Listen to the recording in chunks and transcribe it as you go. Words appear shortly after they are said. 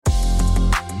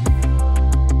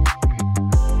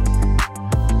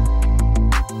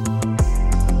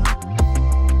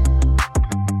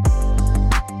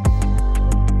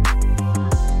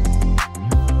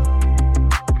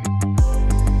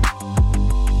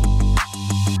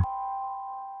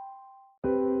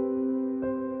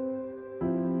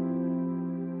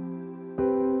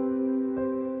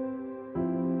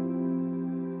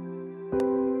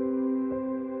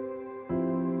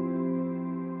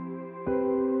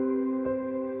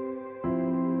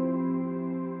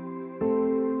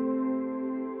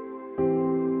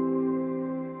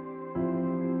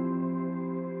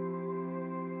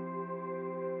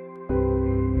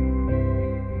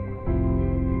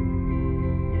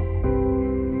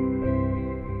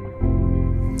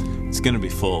going to be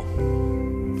full.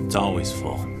 It's always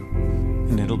full.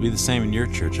 And it'll be the same in your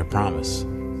church, I promise.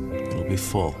 It'll be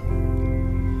full.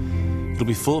 It'll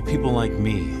be full of people like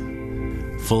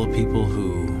me, full of people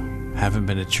who haven't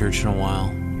been to church in a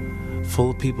while,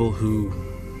 full of people who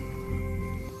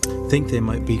think they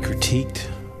might be critiqued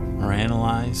or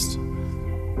analyzed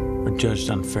or judged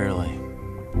unfairly,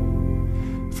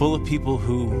 full of people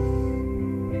who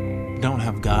don't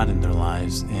have God in their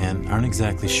lives and aren't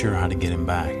exactly sure how to get him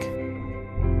back.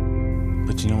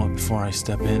 But you know what? Before I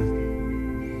step in,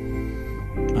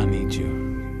 I need you.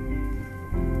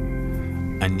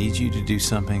 I need you to do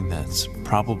something that's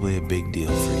probably a big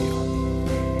deal for you.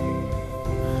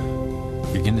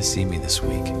 You're going to see me this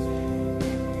week,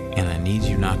 and I need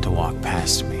you not to walk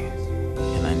past me.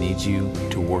 And I need you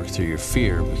to work through your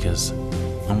fear because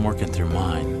I'm working through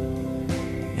mine.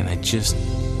 And I just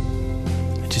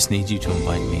need you to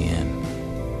invite me in.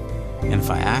 And if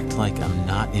I act like I'm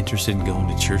not interested in going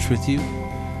to church with you,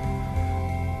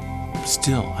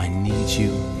 still, I need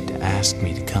you to ask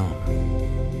me to come.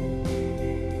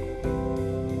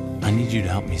 I need you to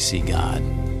help me see God.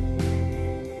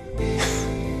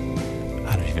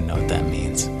 I don't even know what that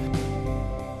means.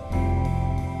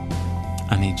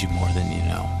 I need you more than you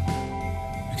know.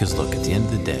 Because look, at the end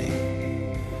of the day,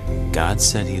 God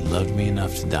said he loved me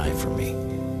enough to die for me.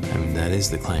 I mean, that is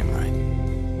the claim, right?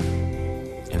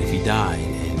 And if he died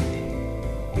and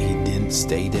he didn't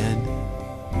stay dead,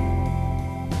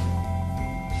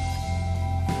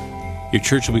 your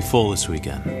church will be full this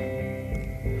weekend.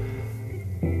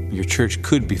 Your church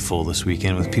could be full this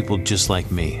weekend with people just like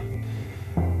me.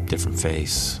 Different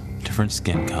face, different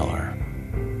skin color,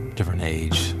 different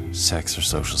age, sex, or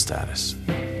social status.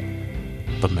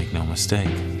 But make no mistake,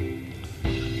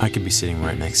 I could be sitting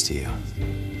right next to you.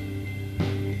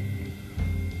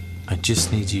 I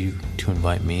just need you to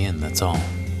invite me in, that's all.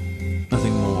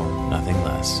 Nothing more, nothing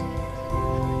less.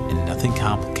 And nothing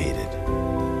complicated.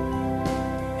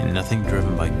 And nothing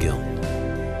driven by guilt.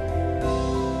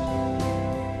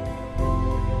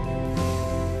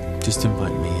 Just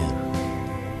invite me in.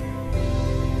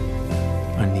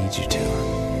 I need you to.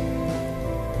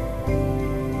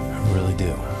 I really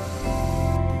do.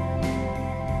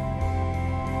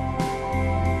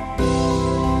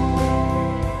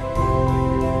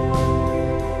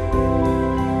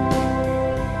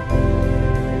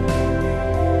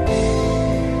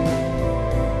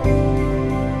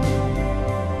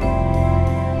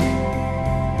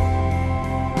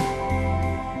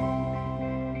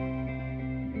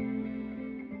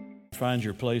 Find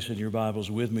your place in your Bibles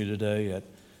with me today at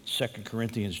 2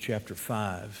 Corinthians chapter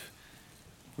 5.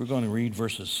 We're going to read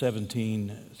verses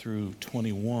 17 through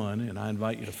 21, and I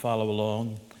invite you to follow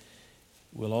along.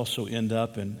 We'll also end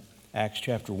up in Acts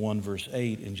chapter 1, verse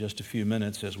 8 in just a few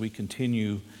minutes as we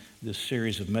continue this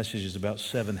series of messages about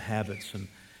 7 habits. And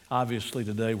obviously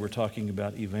today we're talking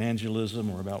about evangelism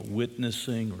or about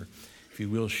witnessing or, if you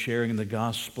will, sharing the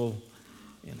gospel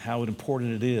and how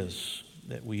important it is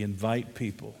that we invite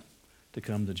people to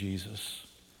come to Jesus.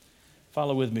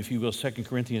 Follow with me, if you will, 2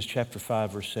 Corinthians chapter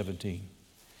 5, verse 17.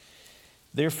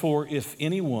 Therefore, if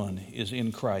anyone is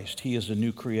in Christ, he is a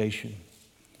new creation.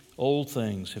 Old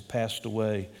things have passed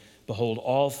away. Behold,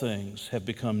 all things have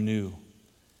become new.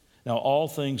 Now all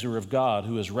things are of God,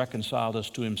 who has reconciled us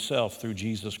to himself through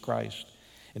Jesus Christ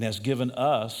and has given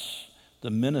us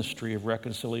the ministry of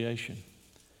reconciliation.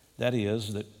 That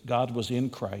is, that God was in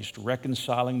Christ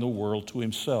reconciling the world to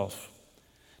himself,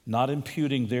 not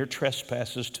imputing their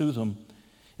trespasses to them,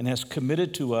 and has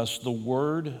committed to us the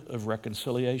word of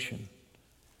reconciliation.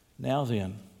 Now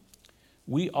then,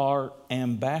 we are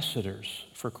ambassadors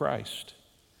for Christ,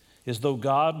 as though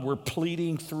God were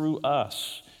pleading through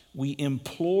us. We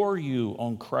implore you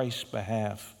on Christ's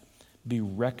behalf, be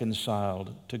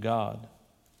reconciled to God.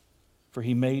 For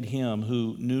he made him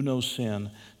who knew no sin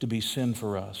to be sin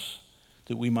for us,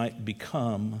 that we might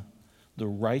become the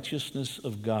righteousness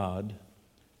of God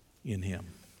in him.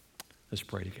 Let's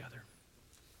pray together.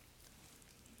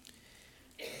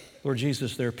 Lord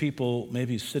Jesus, there are people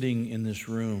maybe sitting in this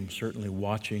room, certainly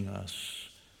watching us.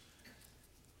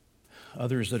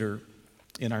 Others that are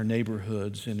in our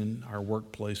neighborhoods and in our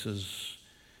workplaces,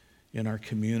 in our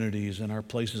communities, in our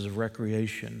places of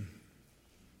recreation.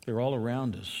 They're all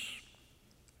around us.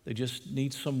 They just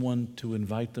need someone to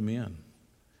invite them in.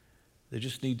 They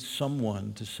just need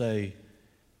someone to say,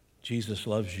 Jesus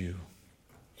loves you.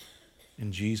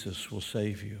 And Jesus will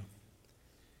save you.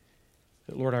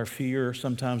 That, Lord, our fear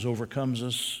sometimes overcomes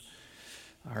us.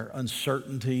 Our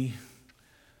uncertainty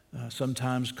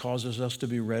sometimes causes us to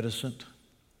be reticent.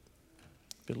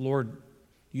 But Lord,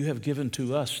 you have given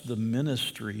to us the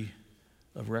ministry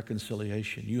of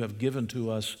reconciliation. You have given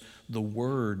to us the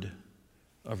word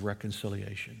of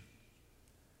reconciliation.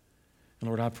 And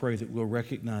Lord, I pray that we'll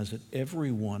recognize that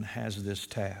everyone has this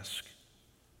task.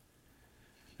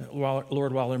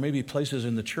 Lord, while there may be places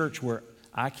in the church where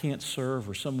I can't serve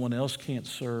or someone else can't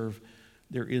serve,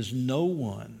 there is no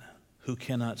one who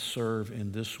cannot serve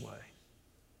in this way,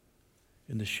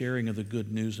 in the sharing of the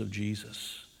good news of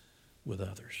Jesus with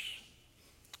others.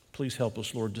 Please help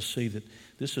us, Lord, to see that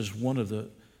this is one of the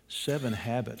 7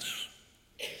 habits,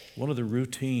 one of the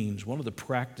routines, one of the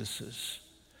practices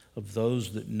of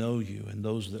those that know you and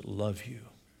those that love you.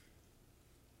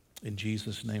 In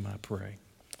Jesus' name I pray,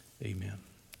 amen.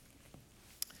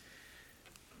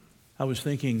 I was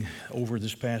thinking over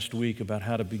this past week about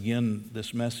how to begin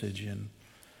this message, and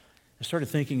I started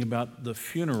thinking about the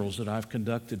funerals that I've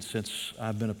conducted since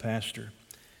I've been a pastor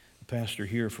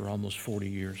here for almost 40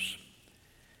 years.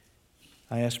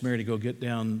 I asked Mary to go get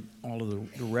down all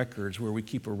of the records where we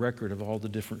keep a record of all the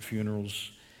different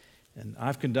funerals, and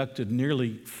I've conducted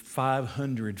nearly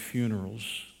 500 funerals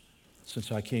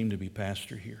since I came to be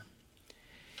pastor here.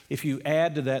 If you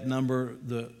add to that number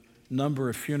the number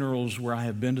of funerals where I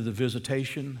have been to the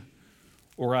visitation,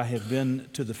 or I have been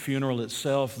to the funeral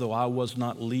itself, though I was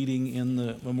not leading in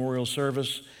the memorial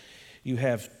service, you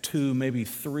have 2, maybe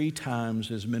 3 times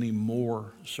as many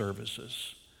more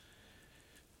services.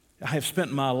 I have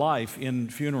spent my life in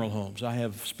funeral homes. I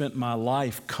have spent my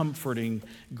life comforting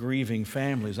grieving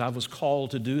families. I was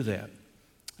called to do that.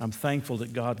 I'm thankful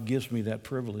that God gives me that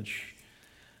privilege,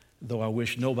 though I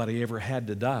wish nobody ever had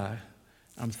to die.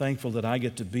 I'm thankful that I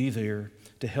get to be there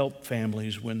to help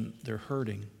families when they're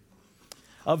hurting.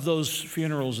 Of those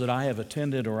funerals that I have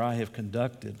attended or I have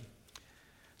conducted,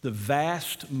 the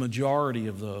vast majority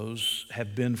of those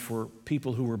have been for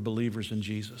people who were believers in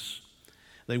Jesus.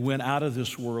 They went out of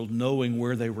this world knowing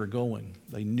where they were going.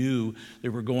 They knew they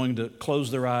were going to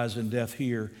close their eyes in death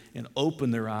here and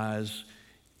open their eyes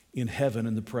in heaven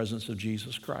in the presence of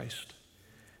Jesus Christ.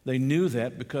 They knew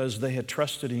that because they had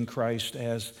trusted in Christ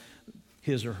as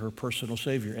his or her personal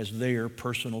Savior, as their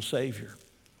personal Savior.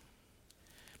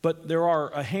 But there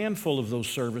are a handful of those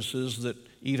services that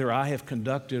either I have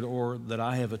conducted or that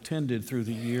I have attended through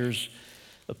the years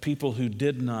of people who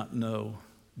did not know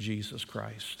Jesus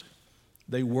Christ.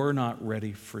 They were not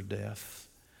ready for death.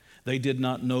 They did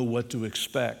not know what to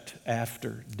expect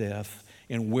after death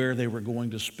and where they were going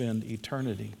to spend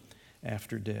eternity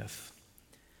after death.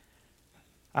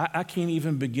 I can't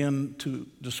even begin to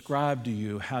describe to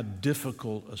you how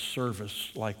difficult a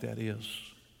service like that is.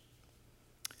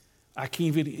 I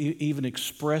can't even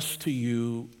express to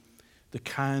you the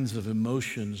kinds of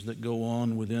emotions that go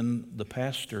on within the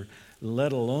pastor,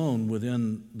 let alone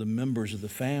within the members of the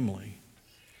family,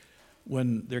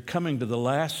 when they're coming to the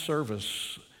last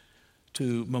service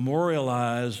to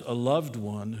memorialize a loved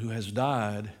one who has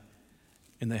died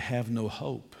and they have no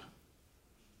hope.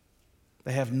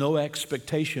 They have no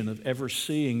expectation of ever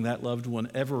seeing that loved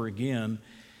one ever again.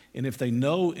 And if they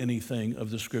know anything of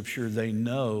the Scripture, they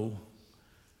know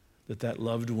that that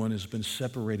loved one has been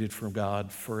separated from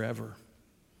God forever.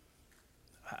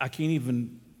 I can't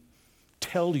even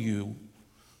tell you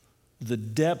the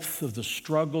depth of the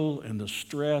struggle and the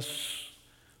stress,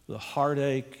 the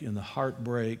heartache and the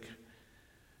heartbreak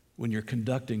when you're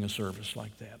conducting a service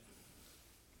like that.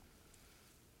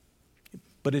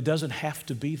 But it doesn't have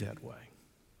to be that way.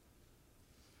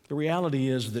 The reality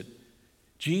is that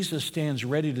Jesus stands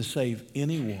ready to save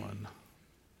anyone,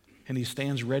 and he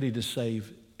stands ready to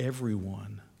save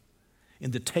everyone,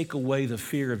 and to take away the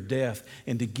fear of death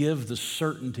and to give the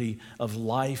certainty of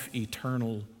life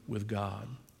eternal with God.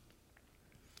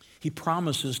 He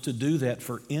promises to do that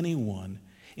for anyone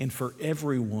and for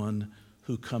everyone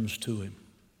who comes to him.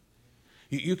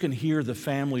 You can hear the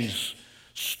families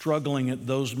struggling at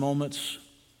those moments.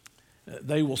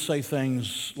 They will say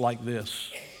things like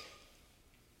this.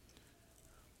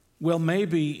 Well,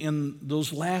 maybe in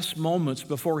those last moments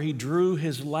before he drew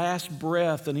his last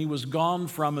breath and he was gone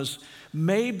from us,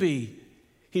 maybe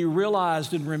he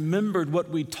realized and remembered what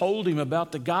we told him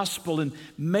about the gospel, and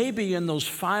maybe in those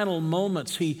final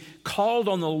moments he called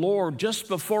on the Lord just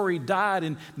before he died,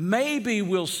 and maybe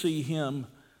we'll see him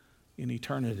in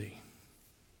eternity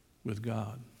with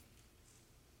God.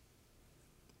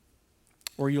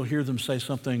 Or you'll hear them say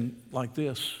something like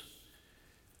this.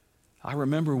 I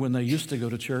remember when they used to go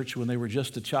to church when they were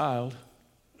just a child.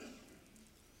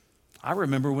 I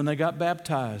remember when they got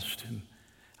baptized. And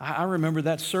I remember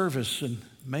that service, and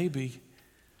maybe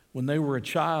when they were a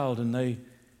child and they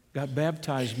got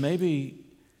baptized, maybe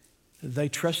they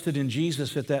trusted in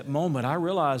Jesus at that moment. I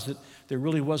realized that there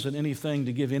really wasn't anything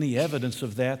to give any evidence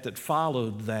of that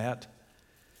followed that.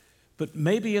 But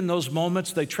maybe in those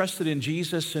moments they trusted in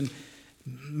Jesus, and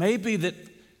maybe that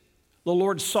the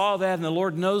Lord saw that and the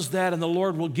Lord knows that, and the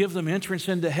Lord will give them entrance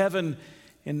into heaven,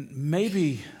 and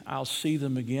maybe I'll see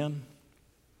them again.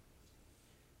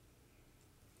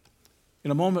 In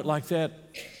a moment like that,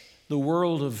 the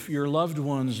world of your loved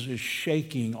ones is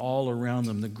shaking all around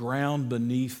them. The ground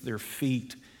beneath their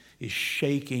feet is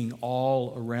shaking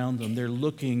all around them. They're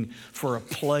looking for a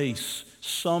place,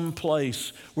 some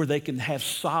place where they can have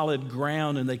solid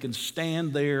ground and they can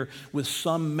stand there with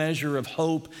some measure of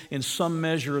hope and some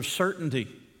measure of certainty.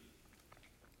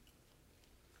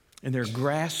 And they're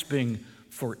grasping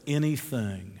for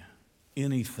anything,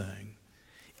 any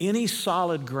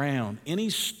solid ground,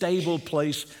 any stable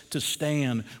place to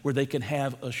stand where they can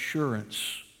have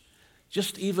assurance.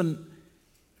 Just even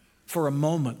for a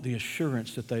moment, the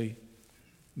assurance that they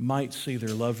might see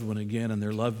their loved one again and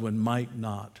their loved one might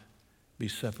not be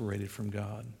separated from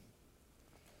God.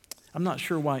 I'm not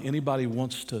sure why anybody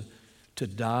wants to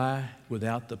die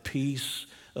without the peace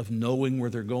of knowing where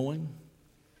they're going.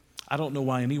 I don't know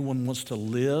why anyone wants to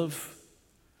live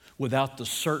without the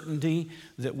certainty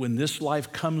that when this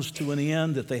life comes to an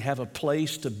end, that they have a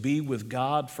place to be with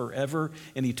God forever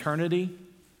in eternity.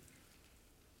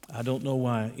 I don't know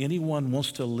why anyone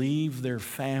wants to leave their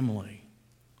family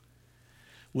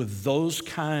with those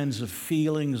kinds of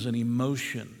feelings and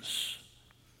emotions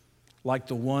like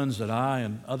the ones that I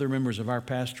and other members of our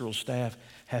pastoral staff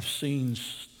have seen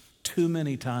too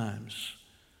many times,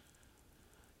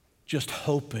 just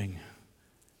hoping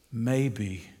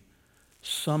maybe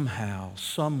somehow,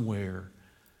 somewhere,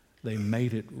 they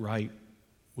made it right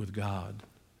with God.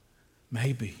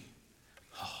 Maybe.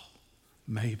 Oh,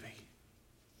 maybe.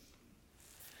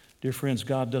 Dear friends,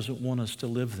 God doesn't want us to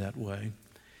live that way.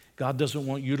 God doesn't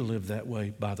want you to live that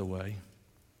way, by the way.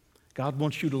 God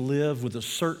wants you to live with the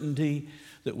certainty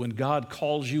that when God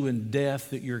calls you in death,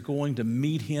 that you're going to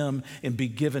meet Him and be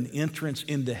given entrance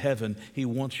into heaven. He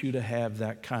wants you to have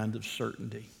that kind of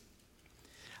certainty.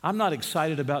 I'm not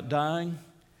excited about dying.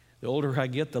 The older I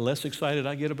get, the less excited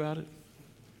I get about it.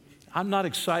 I'm not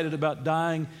excited about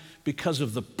dying because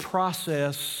of the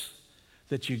process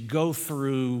that you go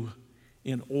through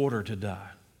in order to die.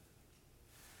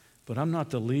 But I'm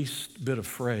not the least bit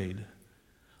afraid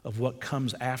of what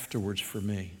comes afterwards for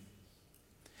me.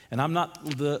 And I'm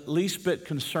not the least bit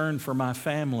concerned for my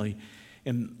family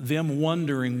and them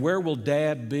wondering, where will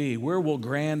Dad be? Where will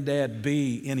Granddad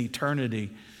be in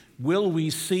eternity? Will we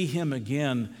see him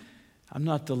again? I'm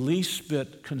not the least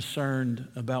bit concerned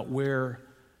about where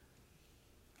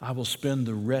I will spend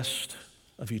the rest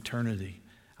of eternity.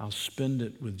 I'll spend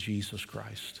it with Jesus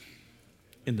Christ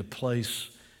in the place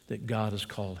that God has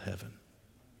called heaven.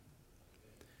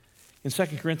 In 2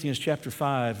 Corinthians chapter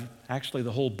 5, actually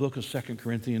the whole book of 2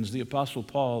 Corinthians, the Apostle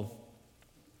Paul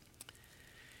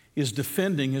is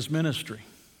defending his ministry.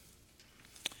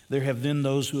 There have been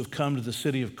those who have come to the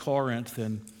city of Corinth,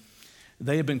 and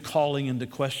they have been calling into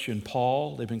question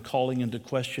Paul. They've been calling into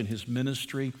question his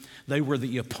ministry. They were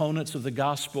the opponents of the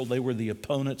gospel. They were the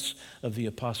opponents of the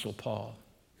Apostle Paul.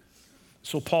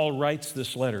 So Paul writes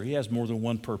this letter. He has more than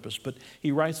one purpose, but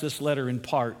he writes this letter in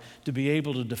part to be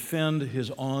able to defend his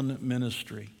own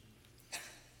ministry.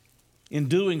 In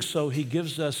doing so, he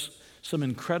gives us some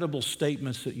incredible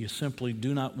statements that you simply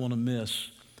do not want to miss.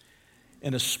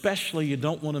 And especially you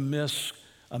don't want to miss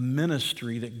a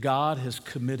ministry that God has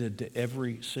committed to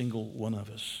every single one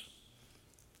of us.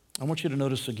 I want you to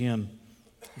notice again,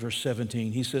 verse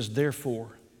 17. He says,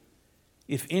 therefore,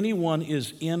 if anyone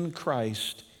is in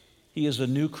Christ, he is a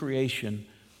new creation.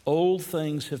 Old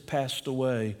things have passed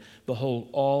away. Behold,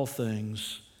 all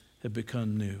things have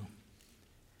become new.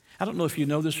 I don't know if you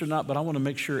know this or not, but I want to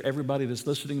make sure everybody that's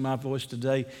listening to my voice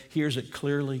today hears it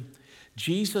clearly.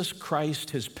 Jesus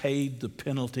Christ has paid the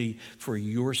penalty for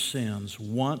your sins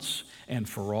once and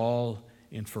for all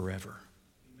and forever.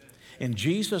 And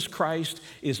Jesus Christ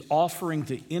is offering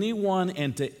to anyone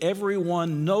and to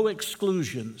everyone, no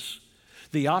exclusions,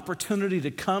 the opportunity to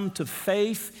come to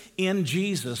faith in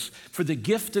Jesus for the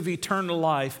gift of eternal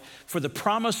life, for the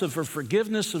promise of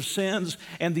forgiveness of sins,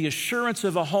 and the assurance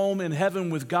of a home in heaven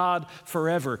with God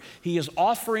forever. He is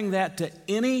offering that to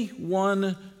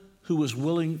anyone who is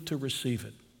willing to receive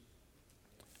it.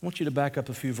 I want you to back up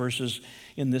a few verses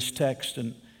in this text,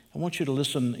 and I want you to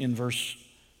listen in verse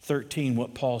 13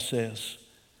 what Paul says.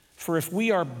 For if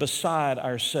we are beside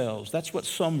ourselves, that's what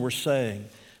some were saying.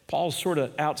 Paul's sort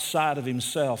of outside of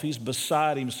himself. He's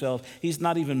beside himself. He's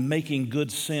not even making good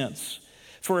sense.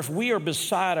 For if we are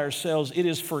beside ourselves, it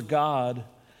is for God.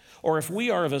 Or if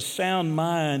we are of a sound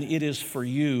mind, it is for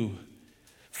you.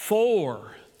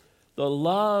 For The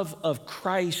love of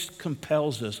Christ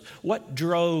compels us. What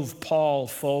drove Paul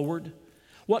forward?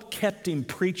 What kept him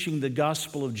preaching the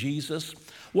gospel of Jesus?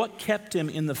 What kept him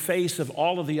in the face of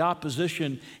all of the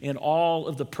opposition and all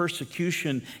of the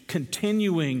persecution,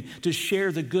 continuing to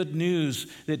share the good news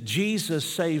that Jesus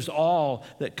saves all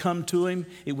that come to him?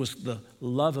 It was the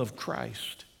love of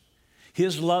Christ.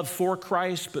 His love for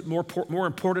Christ, but more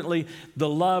importantly, the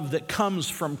love that comes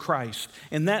from Christ.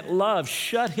 And that love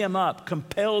shut him up,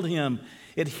 compelled him,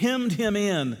 it hemmed him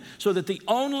in, so that the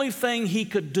only thing he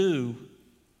could do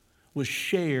was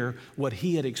share what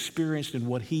he had experienced and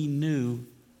what he knew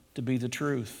to be the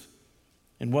truth.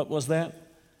 And what was that?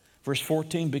 Verse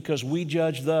 14, because we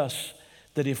judge thus,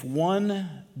 that if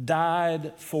one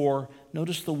died for,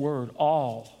 notice the word,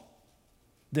 all,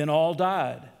 then all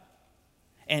died.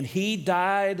 And he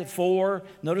died for,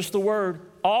 notice the word,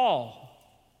 all.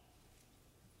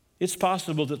 It's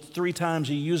possible that 3 times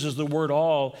he uses the word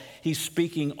all, he's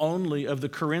speaking only of the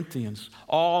Corinthians.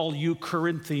 All you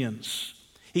Corinthians.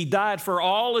 He died for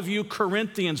all of you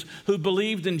Corinthians who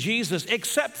believed in Jesus,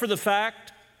 except for the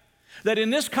fact that in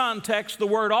this context, the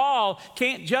word all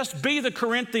can't just be the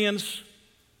Corinthians.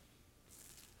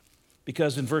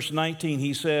 Because in verse 19,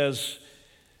 he says,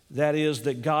 that is,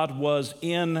 that God was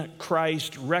in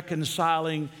Christ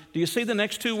reconciling. Do you see the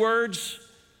next 2 words?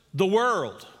 The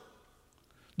world.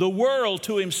 The world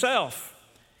to himself.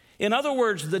 In other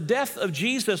words, the death of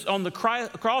Jesus on the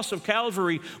cross of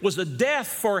Calvary was a death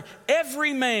for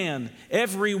every man,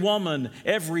 every woman,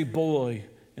 every boy,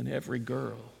 and every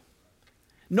girl.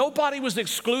 Nobody was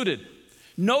excluded.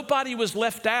 Nobody was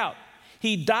left out.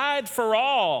 He died for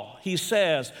all, he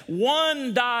says.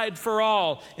 One died for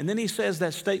all. And then he says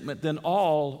that statement, then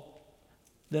all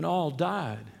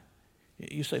died.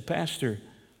 You say, Pastor,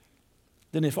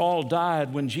 then if all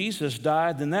died when Jesus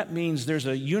died, then that means there's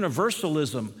a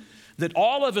universalism, that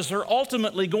all of us are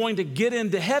ultimately going to get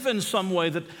into heaven some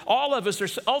way, that all of us are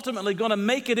ultimately going to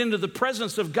make it into the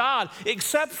presence of God,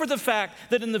 except for the fact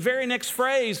that in the very next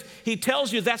phrase, he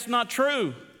tells you that's not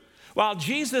true. While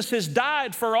Jesus has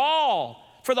died for all,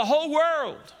 for the whole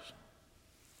world,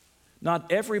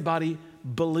 not everybody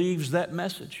believes that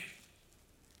message.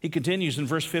 He continues in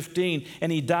verse 15,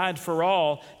 and he died for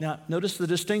all. Now, notice the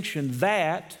distinction,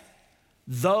 that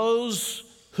those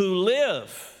who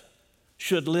live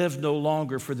should live no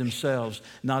longer for themselves.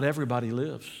 Not everybody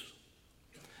lives.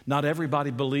 Not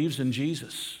everybody believes in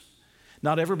Jesus.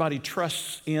 Not everybody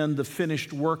trusts in the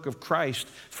finished work of Christ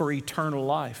for eternal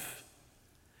life.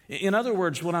 In other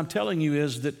words, what I'm telling you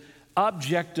is that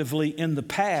objectively in the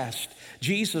past,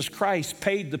 Jesus Christ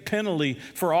paid the penalty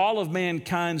for all of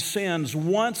mankind's sins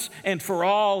once and for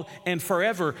all and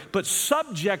forever. But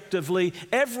subjectively,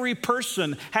 every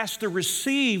person has to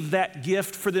receive that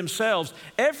gift for themselves.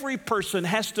 Every person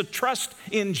has to trust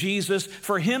in Jesus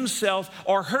for himself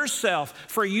or herself,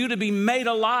 for you to be made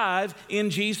alive in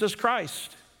Jesus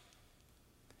Christ.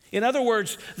 In other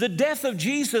words, the death of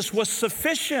Jesus was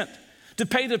sufficient to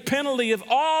pay the penalty of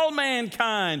all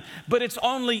mankind, but it's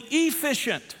only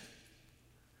efficient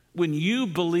when you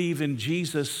believe in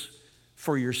Jesus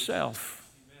for yourself.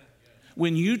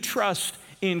 When you trust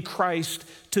in Christ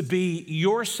to be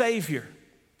your Savior.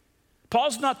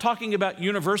 Paul's not talking about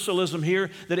universalism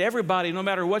here, that everybody, no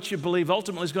matter what you believe,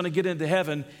 ultimately is going to get into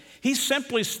heaven. He's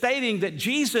simply stating that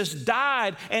Jesus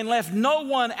died and left no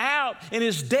one out, and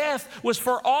his death was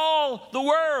for all the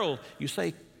world. You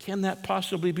say, can that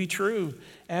possibly be true?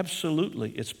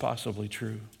 Absolutely, it's possibly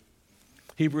true.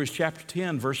 Hebrews chapter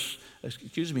 2,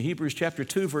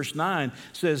 verse 9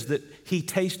 says that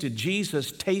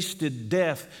Jesus tasted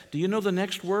death. Do you know the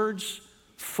next words?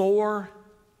 For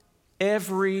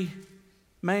every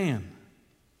man.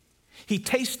 He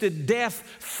tasted death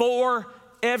for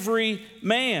every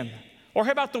man. Or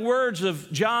how about the words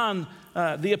of John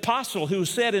the apostle, who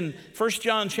said in 1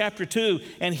 John chapter 2,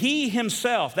 and he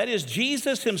himself, that is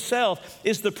Jesus himself,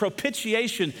 is the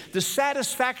propitiation, the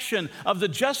satisfaction of the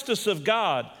justice of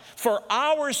God for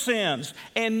our sins,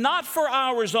 and not for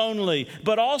ours only,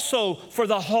 but also for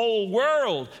the whole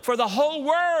world,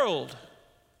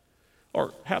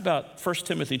 Or how about 1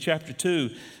 Timothy chapter 2,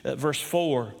 verse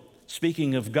 4,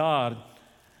 speaking of God,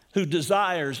 who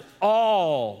desires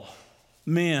all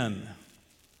men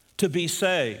to be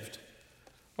saved.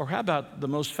 Or how about the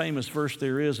most famous verse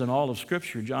there is in all of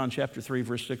Scripture, John chapter 3,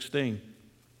 verse 16.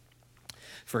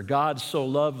 For God so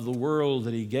loved the world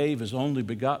that he gave his only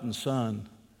begotten Son,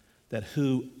 that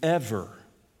whoever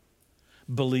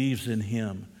believes in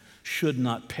him should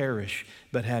not perish,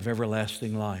 but have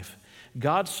everlasting life.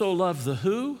 God so loved the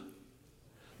who?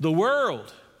 The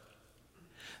world.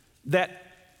 That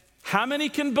how many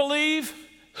can believe?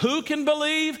 Who can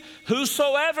believe?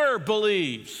 Whosoever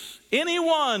believes.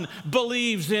 Anyone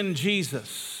believes in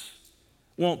Jesus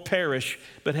won't perish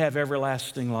but have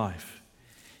everlasting life.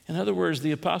 In other words,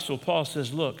 the Apostle Paul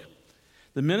says, look,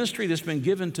 the ministry that's been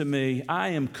given to me, I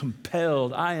am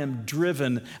compelled, I am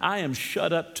driven, I am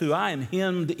shut up to, I am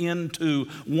hemmed into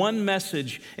one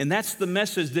message, and that's the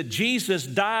message that Jesus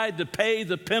died to pay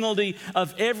the penalty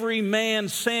of every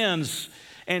man's sins.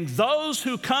 And those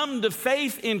who come to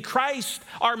faith in Christ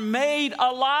are made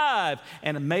alive,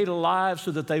 and made alive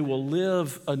so that they will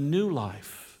live a new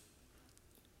life.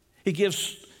 He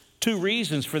gives two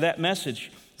reasons for that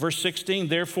message. Verse 16,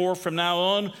 therefore, from now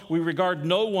on, we regard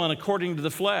no one according to the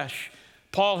flesh.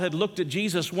 Paul had looked at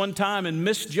Jesus one time and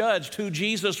misjudged who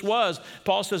Jesus was.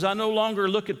 Paul says, I no longer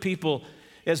look at people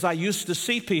as I used to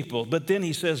see people. But then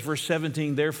he says, verse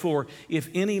 17, therefore, if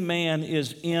any man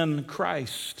is in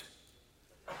Christ,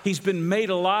 he's been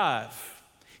made alive.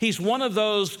 He's one of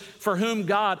those for whom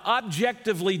God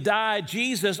objectively died.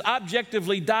 Jesus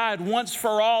objectively died once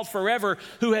for all, forever,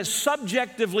 who has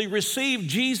subjectively received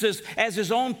Jesus as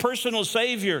his own personal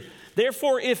Savior.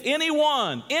 Therefore, if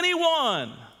anyone,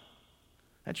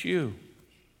 that's you.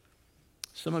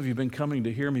 Some of you have been coming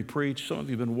to hear me preach. Some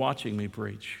of you have been watching me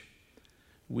preach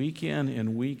week in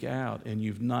and week out, and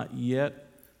you've not yet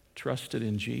trusted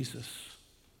in Jesus.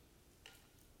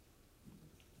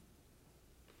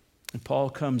 And Paul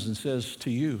comes and says to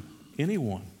you,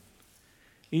 anyone,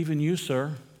 even you,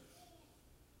 sir,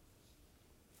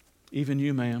 even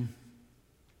you, ma'am,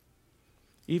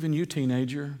 even you,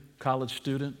 teenager, college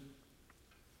student,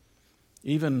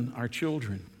 even our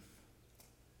children,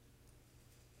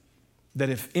 that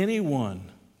if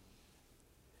anyone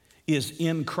is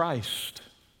in Christ,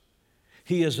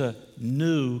 he is a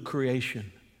new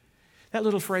creation. That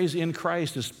little phrase, in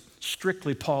Christ, is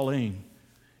strictly Pauline.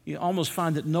 You almost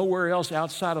find it nowhere else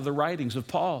outside of the writings of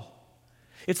Paul.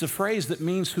 It's a phrase that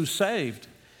means who's saved.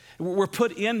 We're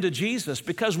put into Jesus.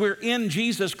 Because we're in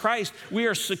Jesus Christ, we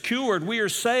are secured, we are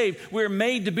saved, we are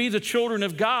made to be the children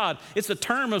of God. It's a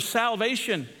term of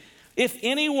salvation. If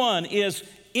anyone is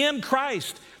in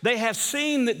Christ, they have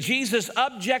seen that Jesus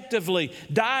objectively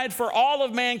died for all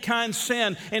of mankind's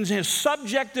sin and has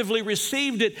subjectively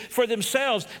received it for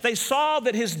themselves. They saw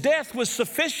that his death was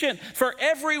sufficient for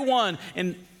everyone,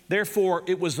 and therefore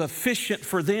it was efficient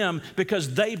for them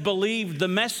because they believed the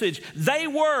message. They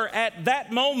were at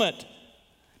that moment,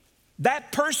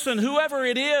 that person, whoever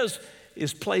it is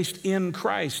placed in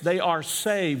Christ. They are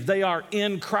saved. They are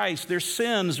in Christ. Their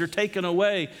sins are taken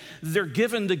away. They're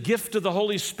given the gift of the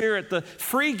Holy Spirit. The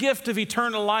free gift of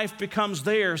eternal life becomes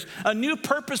theirs. A new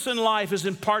purpose in life is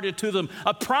imparted to them.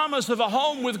 A promise of a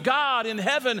home with God in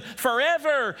heaven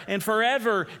forever and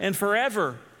forever and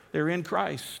forever. They're in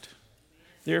Christ.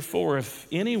 Therefore, if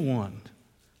anyone,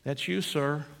 that's you,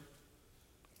 sir,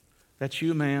 that's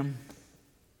you, ma'am,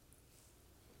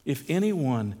 if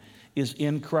anyone is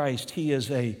in Christ, he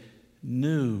is a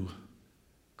new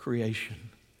creation.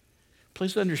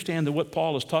 Please understand that what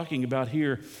Paul is talking about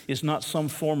here is not some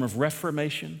form of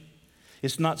reformation.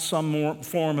 It's not some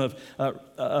form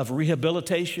of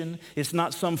rehabilitation. It's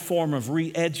not some form of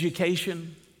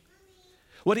re-education.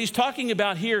 What he's talking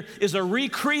about here is a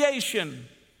recreation.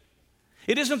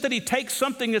 It isn't that he takes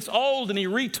something that's old and he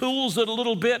retools it a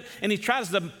little bit and he tries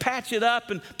to patch it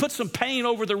up and put some paint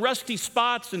over the rusty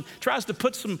spots and tries to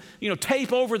put some,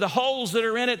 tape over the holes that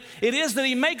are in it. It is that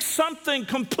he makes something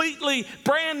completely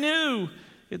brand new.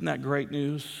 Isn't that great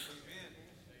news?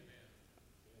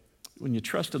 When you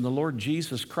trust in the Lord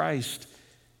Jesus Christ,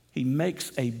 he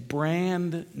makes a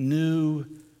brand new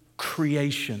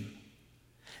creation.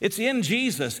 It's in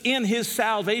Jesus, in his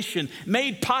salvation,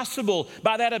 made possible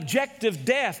by that objective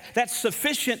death, that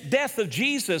sufficient death of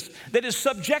Jesus that is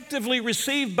subjectively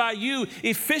received by you,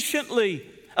 efficiently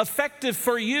effective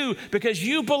for you because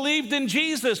you believed in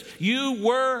Jesus. You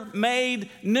were made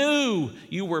new.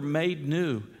 You were made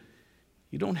new.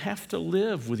 You don't have to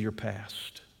live with your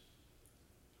past.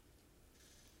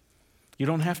 You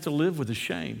don't have to live with the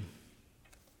shame.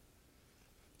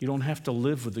 You don't have to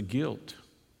live with the guilt.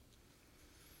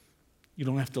 You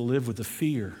don't have to live with the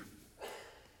fear.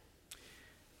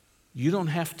 You don't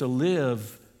have to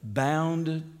live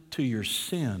bound to your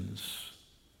sins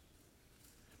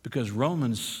because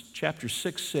Romans chapter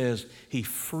 6 says he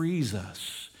frees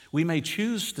us. We may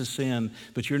choose to sin,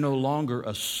 but you're no longer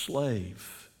a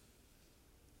slave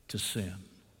to sin.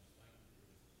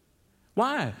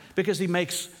 Why? Because he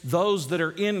makes those that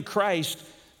are in Christ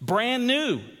brand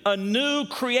new, a new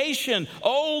creation.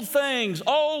 Old things,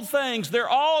 they're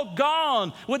all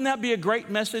gone. Wouldn't that be a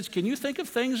great message? Can you think of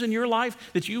things in your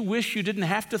life that you wish you didn't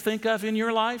have to think of in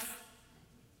your life?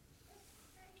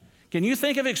 Can you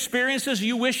think of experiences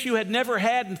you wish you had never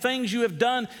had and things you have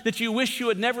done that you wish you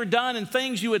had never done and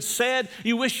things you had said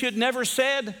you wish you had never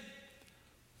said?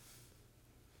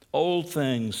 Old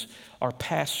things are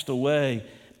passed away.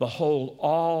 Behold,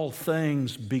 all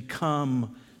things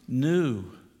become new.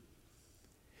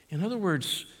 In other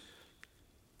words,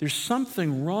 there's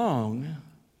something wrong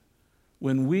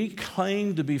when we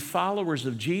claim to be followers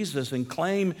of Jesus and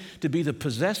claim to be the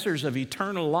possessors of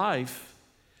eternal life,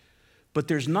 but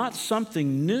there's not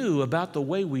something new about the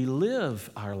way we live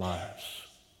our lives.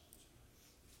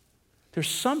 There's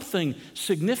something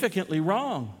significantly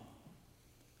wrong.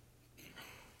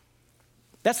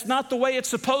 That's not the way it's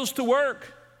supposed to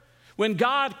work. When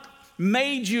God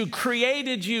made you,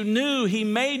 created you new, He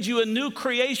made you a new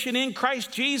creation in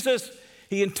Christ Jesus.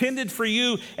 He intended for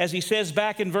you, as He says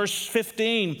back in verse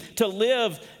 15, to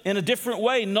live in a different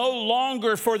way, no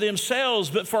longer for themselves,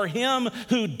 but for Him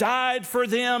who died for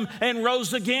them and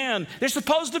rose again. There's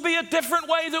supposed to be a different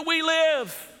way that we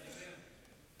live.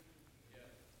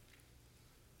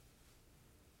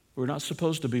 We're not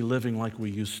supposed to be living like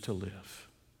we used to live.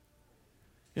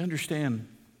 You understand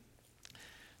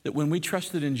that when we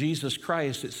trusted in Jesus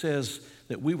Christ, it says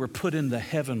that we were put in the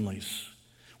heavenlies.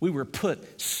 We were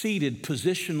put seated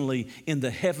positionally in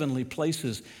the heavenly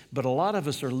places. But a lot of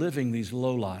us are living these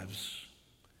low lives,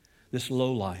 this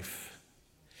low life.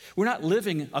 We're not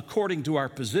living according to our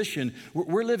position.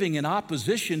 We're living in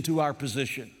opposition to our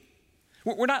position.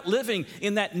 We're not living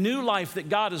in that new life that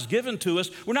God has given to us.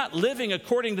 We're not living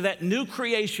according to that new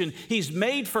creation He's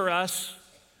made for us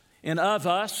and of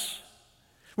us.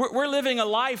 We're living a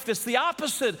life that's the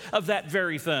opposite of that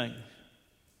very thing.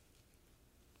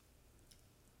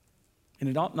 And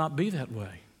it ought not be that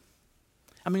way.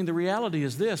 I mean, the reality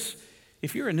is this.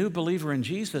 If you're a new believer in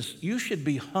Jesus, you should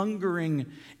be hungering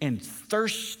and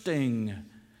thirsting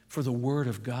for the Word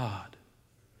of God.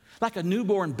 Like a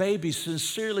newborn baby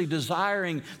sincerely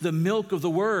desiring the milk of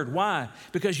the Word. Why?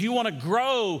 Because you want to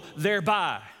grow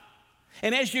thereby.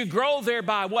 And as you grow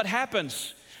thereby, what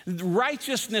happens?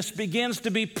 Righteousness begins to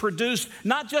be produced,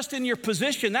 not just in your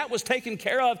position, that was taken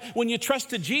care of when you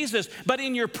trusted Jesus, but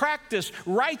in your practice.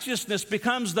 Righteousness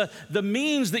becomes the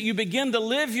means that you begin to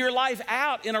live your life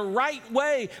out in a right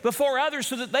way before others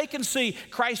so that they can see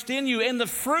Christ in you. And the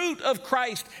fruit of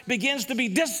Christ begins to be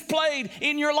displayed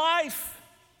in your life.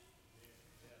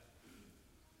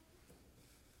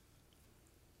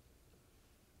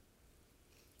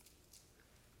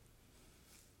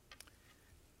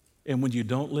 And when you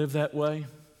don't live that way,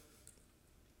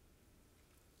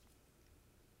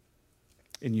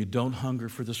 and you don't hunger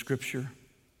for the Scripture,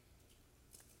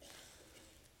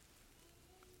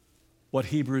 what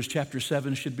Hebrews chapter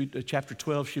 7 should be, chapter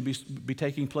 12 should be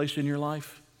taking place in your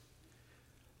life.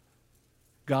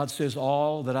 God says,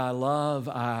 all that I love,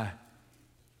 I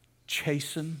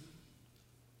chasten.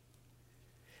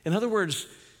 In other words,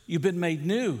 you've been made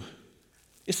new.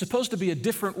 It's supposed to be a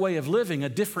different way of living, a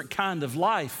different kind of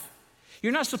life.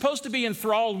 You're not supposed to be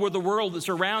enthralled with the world that's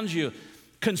around you,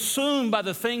 consumed by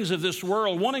the things of this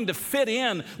world, wanting to fit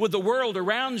in with the world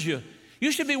around you.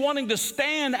 You should be wanting to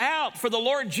stand out for the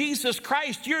Lord Jesus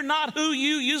Christ. You're not who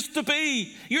you used to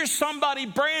be. You're somebody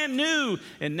brand new.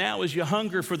 And now as you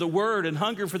hunger for the Word and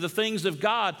hunger for the things of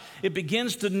God, it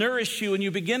begins to nourish you and you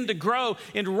begin to grow,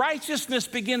 and righteousness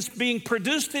begins being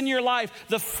produced in your life.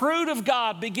 The fruit of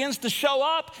God begins to show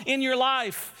up in your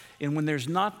life. And when there's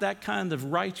not that kind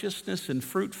of righteousness and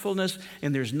fruitfulness,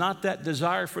 and there's not that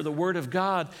desire for the Word of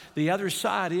God, the other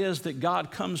side is that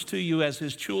God comes to you as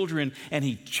His children and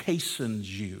He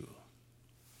chastens you.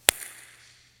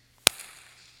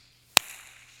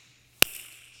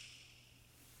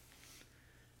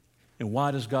 And why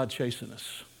does God chasten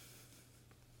us?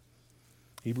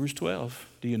 Hebrews 12.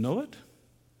 Do you know it?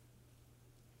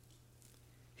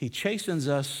 He chastens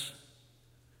us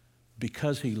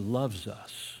because He loves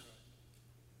us.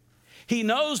 He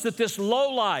knows that this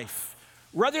low life,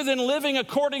 rather than living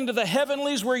according to the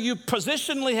heavenlies where you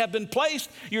positionally have been placed,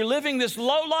 you're living this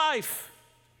low life.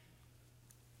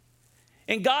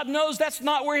 And God knows that's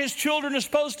not where His children are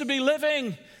supposed to be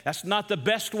living. That's not the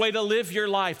best way to live your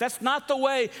life. That's not the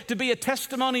way to be a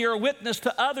testimony or a witness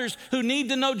to others who need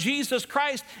to know Jesus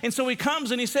Christ. And so He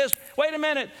comes and He says, wait a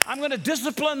minute, I'm going to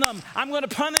discipline them. I'm going to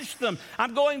punish them.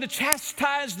 I'm going to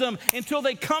chastise them until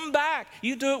they come back.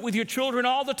 You do it with your children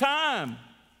all the time.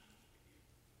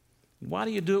 Why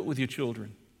do you do it with your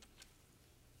children?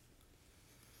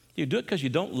 Do you do it because you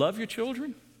don't love your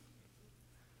children?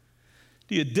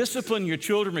 Do you discipline your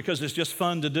children because it's just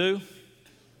fun to do?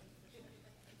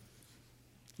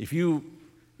 If you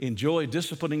enjoy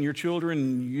disciplining your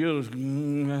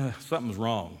children, something's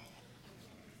wrong.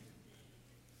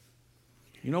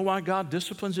 You know why God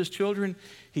disciplines his children?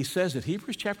 He says at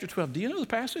Hebrews chapter 12, do you know the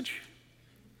passage?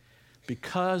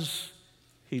 Because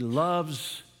he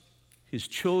loves his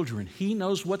children. He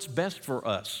knows what's best for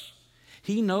us.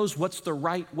 He knows what's the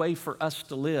right way for us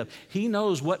to live. He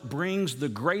knows what brings the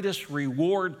greatest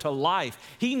reward to life.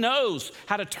 He knows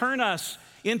how to turn us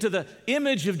into the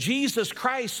image of Jesus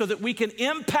Christ so that we can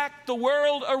impact the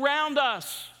world around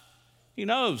us. He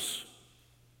knows.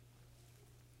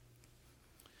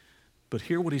 But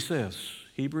hear what he says,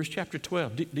 Hebrews chapter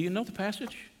 12. Do you know the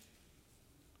passage?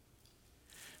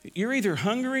 You're either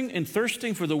hungering and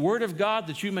thirsting for the word of God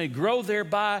that you may grow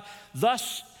thereby.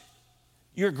 Thus,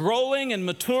 you're growing and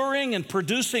maturing and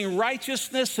producing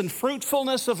righteousness and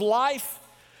fruitfulness of life.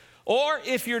 Or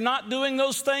if you're not doing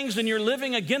those things and you're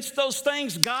living against those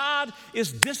things, God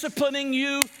is disciplining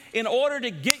you in order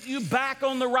to get you back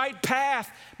on the right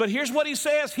path. But here's what he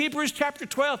says, Hebrews chapter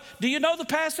 12. Do you know the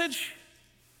passage?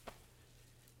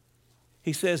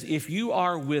 He says, if you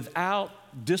are without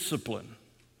discipline,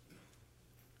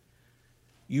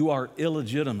 you are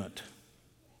illegitimate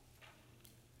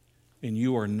and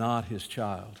you are not his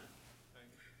child.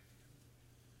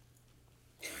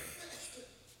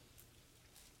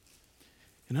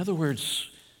 In other words,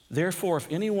 therefore,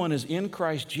 if anyone is in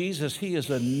Christ Jesus, he is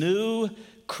a new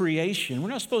creation. We're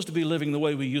not supposed to be living the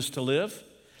way we used to live,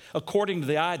 according to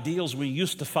the ideals we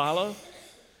used to follow.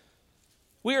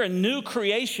 We are a new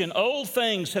creation. Old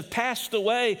things have passed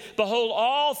away. Behold,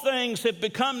 all things have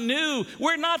become new.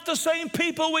 We're not the same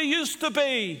people we used to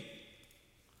be.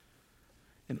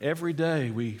 And every day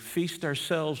we feast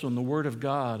ourselves on the Word of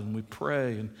God and we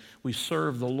pray and we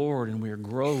serve the Lord and we are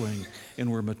growing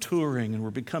and we're maturing and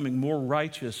we're becoming more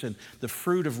righteous and the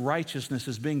fruit of righteousness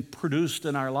is being produced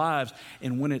in our lives.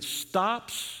 And when it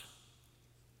stops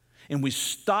and we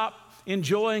stop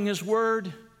enjoying His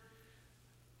Word,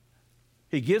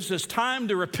 He gives us time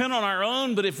to repent on our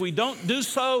own, but if we don't do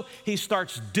so, He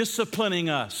starts disciplining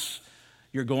us.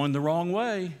 You're going the wrong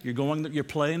way. You're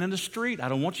playing in the street. I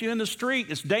don't want you in the street.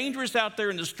 It's dangerous out there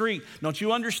in the street. Don't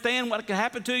you understand what can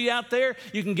happen to you out there?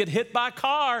 You can get hit by a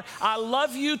car. I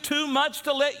love you too much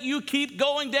to let you keep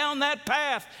going down that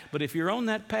path. But if you're on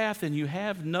that path and you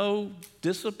have no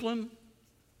discipline,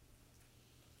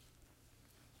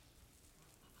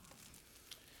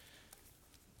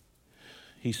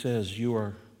 He says, you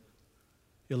are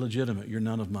illegitimate. You're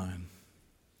none of mine.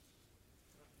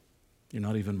 You're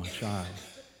not even my child.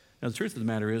 Now, the truth of the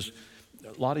matter is,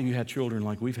 a lot of you had children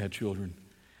like we've had children.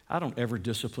 I don't ever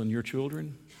discipline your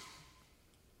children,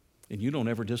 and you don't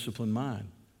ever discipline mine.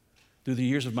 Through the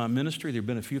years of my ministry, there have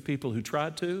been a few people who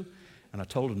tried to, and I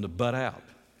told them to butt out.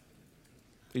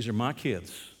 These are my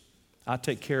kids. I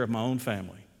take care of my own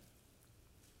family.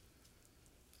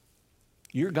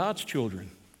 You're God's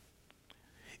children.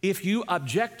 If you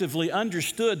objectively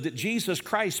understood that Jesus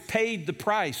Christ paid the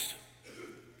price,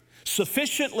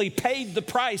 sufficiently paid the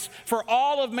price for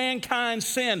all of mankind's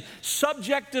sin,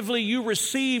 subjectively you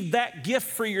received that gift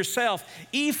for yourself.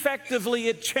 Effectively,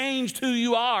 it changed who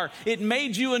you are. It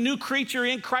made you a new creature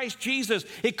in Christ Jesus.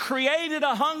 It created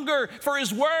a hunger for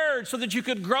His Word so that you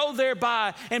could grow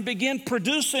thereby and begin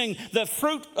producing the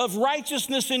fruit of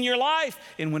righteousness in your life.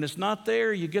 And when it's not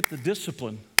there, you get the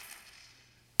discipline.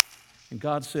 And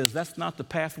God says, that's not the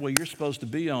pathway you're supposed to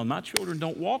be on. My children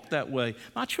don't walk that way.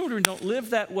 My children don't live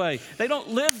that way. They don't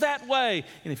live that way.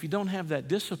 And if you don't have that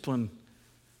discipline,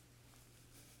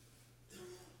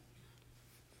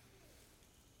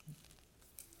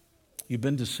 you've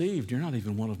been deceived. You're not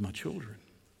even one of my children.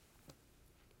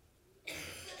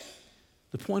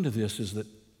 The point of this is that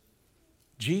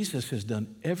Jesus has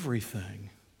done everything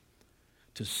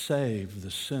to save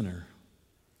the sinner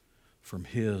from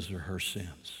his or her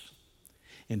sins,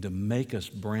 and to make us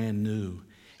brand new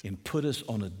and put us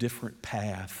on a different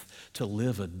path to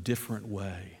live a different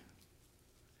way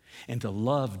and to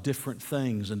love different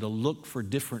things and to look for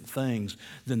different things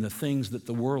than the things that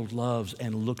the world loves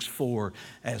and looks for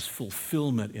as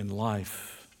fulfillment in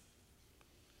life.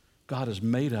 God has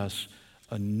made us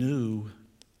a new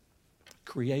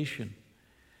creation.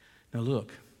 Now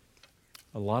look,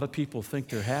 a lot of people think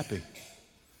they're happy.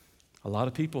 A lot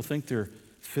of people think they're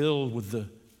filled with the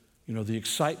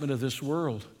excitement of this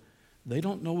world. They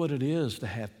don't know what it is to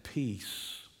have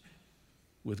peace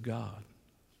with God.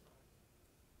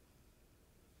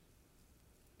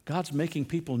 God's making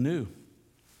people new.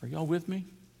 Are y'all with me?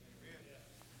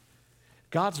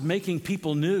 God's making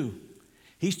people new.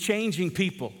 He's changing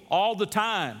people all the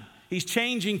time. He's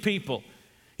changing people.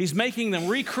 He's making them,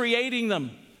 recreating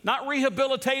them, not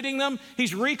rehabilitating them.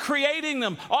 He's recreating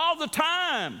them all the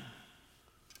time.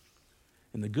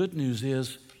 And the good news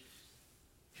is,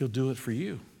 He'll do it for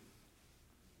you.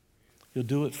 He'll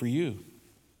do it for you.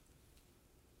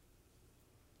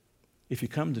 If you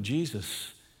come to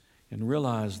Jesus and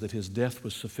realize that his death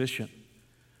was sufficient,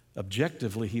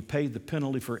 objectively, he paid the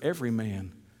penalty for every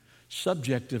man.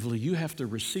 Subjectively, you have to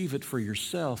receive it for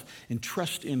yourself and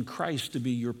trust in Christ to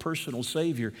be your personal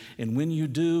Savior. And when you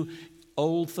do,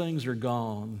 old things are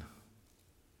gone.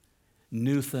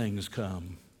 New things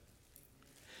come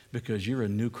because you're a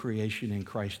new creation in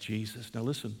Christ Jesus. Now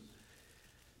listen,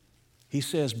 he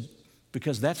says,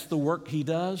 because that's the work he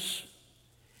does,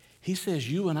 he says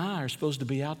you and I are supposed to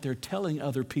be out there telling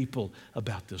other people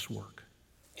about this work.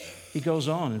 He goes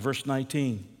on in verse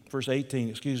 18.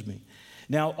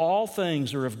 Now all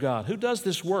things are of God. Who does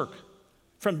this work?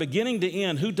 From beginning to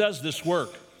end, who does this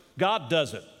work? God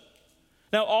does it.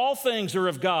 Now all things are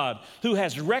of God, who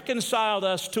has reconciled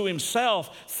us to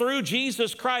himself through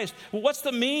Jesus Christ. Well, what's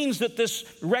the means that this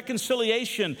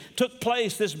reconciliation took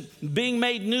place, this being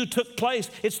made new took place?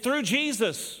 It's through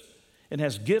Jesus, and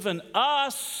has given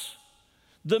us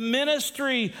the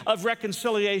ministry of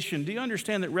reconciliation. Do you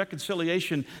understand that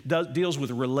reconciliation deals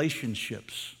with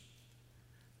relationships?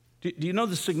 Do you know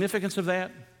the significance of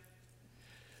that?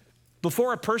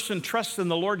 Before a person trusts in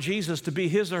the Lord Jesus to be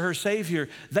his or her Savior,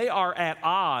 they are at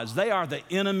odds. They are the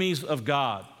enemies of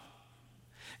God.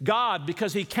 God,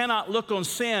 because he cannot look on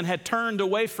sin, had turned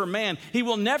away from man. He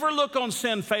will never look on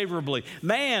sin favorably.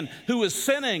 Man who was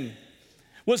sinning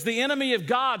was the enemy of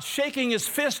God, shaking his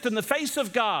fist in the face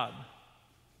of God.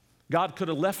 God could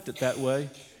have left it that way.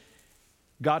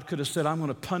 God could have said, I'm going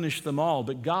to punish them all.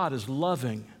 But God is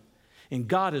loving, and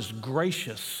God is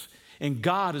gracious, and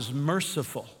God is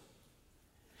merciful.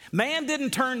 Man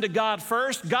didn't turn to God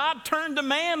first. God turned to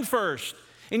man first.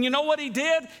 And you know what he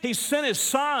did? He sent his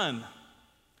son.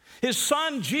 His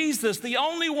son, Jesus, the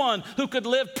only one who could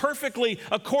live perfectly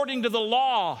according to the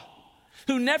law,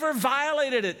 who never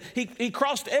violated it. He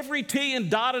crossed every T and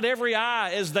dotted every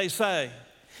I, as they say.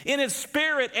 In its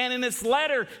spirit and in its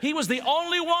letter, he was the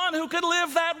only one who could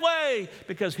live that way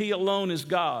because he alone is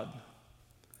God.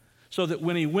 So that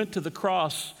when he went to the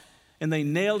cross and they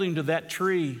nailed him to that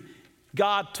tree,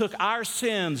 God took our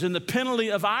sins and the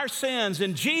penalty of our sins,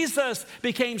 and Jesus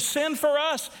became sin for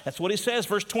us. That's what he says,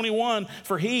 verse 21.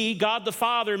 For he, God the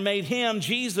Father, made him,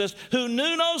 Jesus, who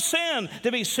knew no sin,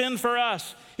 to be sin for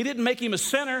us. He didn't make him a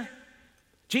sinner.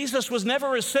 Jesus was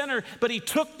never a sinner, but he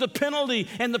took the penalty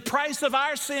and the price of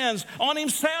our sins on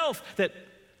himself that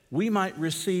we might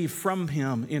receive from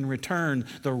him in return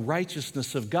the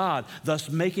righteousness of God, thus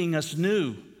making us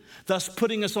new. Thus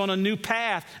putting us on a new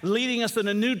path, leading us in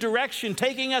a new direction,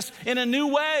 taking us in a new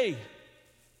way.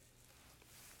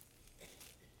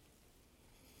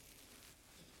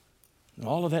 And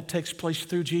all of that takes place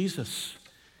through Jesus.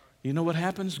 You know what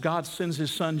happens? God sends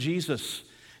his son Jesus.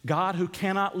 God, who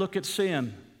cannot look at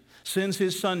sin, sends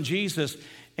his son Jesus,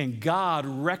 and God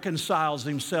reconciles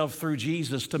himself through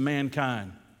Jesus to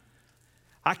mankind.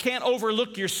 I can't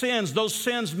overlook your sins. Those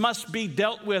sins must be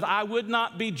dealt with. I would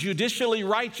not be judicially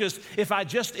righteous if I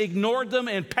just ignored them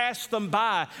and passed them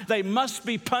by. They must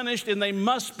be punished and they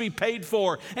must be paid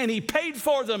for. And he paid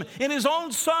for them in his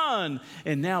own son.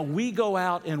 And now we go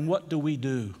out and what do?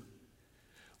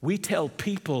 We tell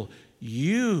people,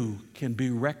 you can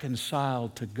be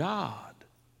reconciled to God.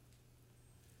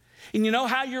 And you know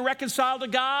how you're reconciled to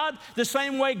God? The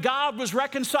same way God was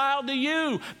reconciled to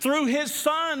you, through his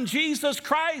son, Jesus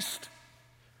Christ.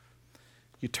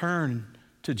 You turn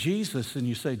to Jesus and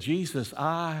you say, Jesus,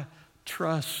 I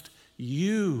trust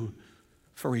you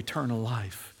for eternal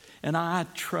life. And I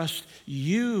trust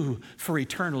you for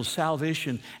eternal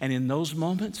salvation. And in those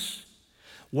moments,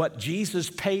 what Jesus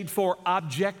paid for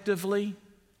objectively,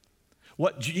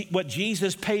 what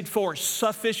Jesus paid for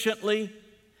sufficiently,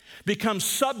 becomes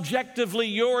subjectively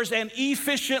yours and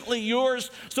efficiently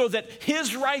yours, so that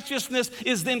his righteousness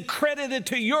is then credited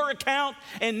to your account,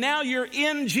 and now you're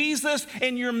in Jesus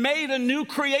and you're made a new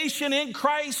creation in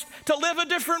Christ to live a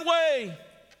different way. Amen.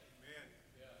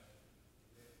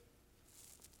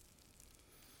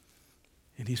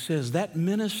 And he says that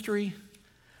ministry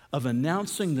of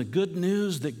announcing the good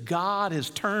news that God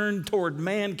has turned toward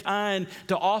mankind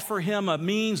to offer him a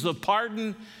means of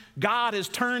pardon. God has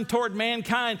turned toward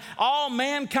mankind. All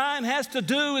mankind has to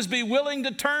do is be willing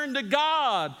to turn to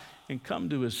God and come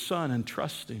to his son and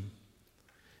trust him.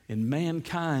 And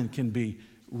mankind can be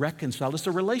reconciled. It's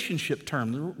a relationship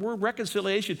term. The word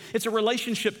reconciliation, it's a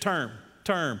relationship term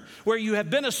where you have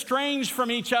been estranged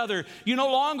from each other. You no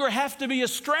longer have to be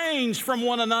estranged from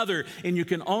one another, and you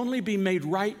can only be made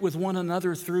right with one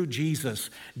another through Jesus.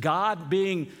 God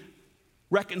being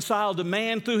reconciled to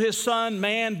man through his son,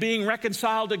 man being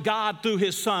reconciled to God through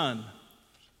his son.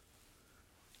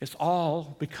 It's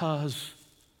all because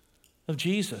of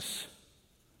Jesus.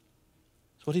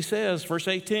 That's what he says, verse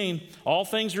 18. All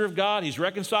things are of God. He's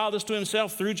reconciled us to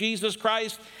himself through Jesus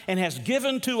Christ and has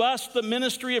given to us the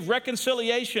ministry of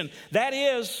reconciliation. That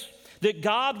is, that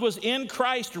God was in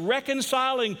Christ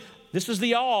reconciling, this is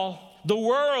the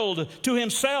world to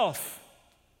himself,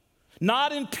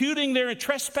 not imputing their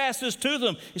trespasses to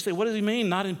them. You say, what does he mean,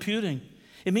 not imputing?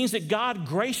 It means that God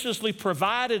graciously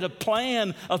provided a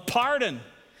plan of pardon.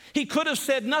 He could have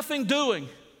said, nothing doing.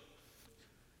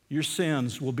 Your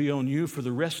sins will be on you for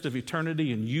the rest of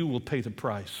eternity, and you will pay the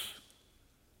price.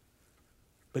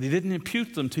 But he didn't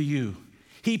impute them to you.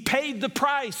 He paid the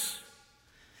price.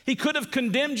 He could have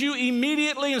condemned you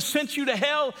immediately and sent you to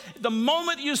hell the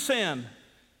moment you sin.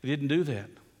 He didn't do that.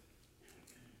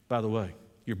 By the way,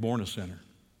 you're born a sinner.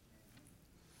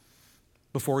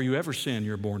 Before you ever sin,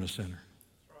 you're born a sinner.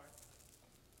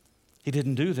 He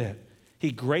didn't do that.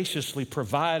 He graciously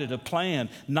provided a plan,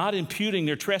 not imputing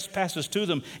their trespasses to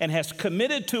them, and has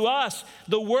committed to us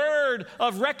the word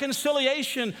of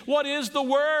reconciliation. What is the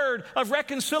word of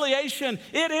reconciliation?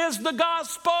 It is the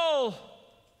gospel.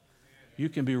 You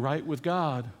can be right with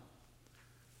God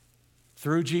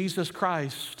through Jesus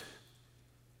Christ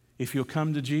if you'll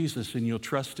come to Jesus and you'll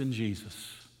trust in Jesus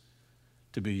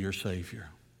to be your Savior.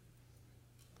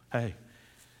 Hey,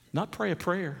 not pray a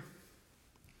prayer.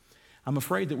 I'm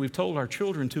afraid that we've told our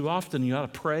children too often you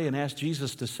ought to pray and ask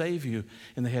Jesus to save you,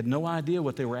 and they had no idea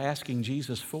what they were asking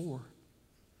Jesus for.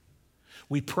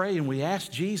 We pray and we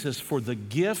ask Jesus for the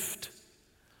gift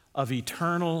of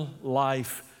eternal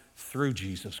life through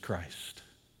Jesus Christ.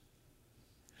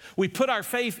 We put our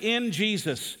faith in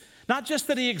Jesus, not just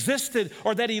that he existed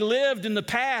or that he lived in the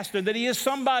past or that he is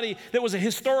somebody that was a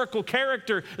historical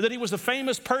character or that he was a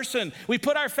famous person. We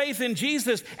put our faith in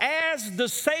Jesus as the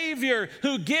Savior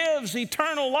who gives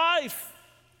eternal life.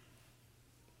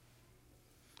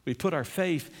 We put our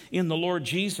faith in the Lord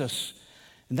Jesus,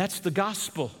 and that's the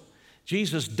gospel.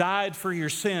 Jesus died for your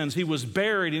sins. He was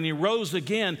buried and he rose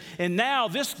again. And now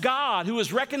this God who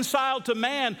is reconciled to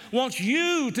man wants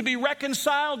you to be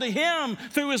reconciled to him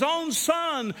through his own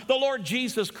Son, the Lord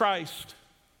Jesus Christ.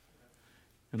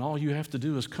 And all you have to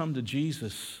do is come to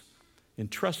Jesus and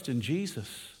trust in Jesus,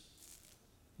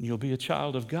 and you'll be a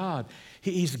child of God.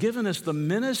 He's given us the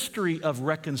ministry of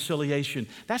reconciliation.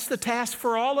 That's the task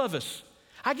for all of us.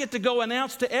 I get to go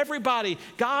announce to everybody,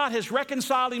 God has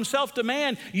reconciled himself to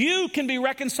man. You can be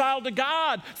reconciled to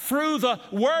God through the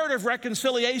word of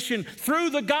reconciliation, through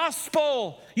the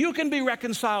gospel. You can be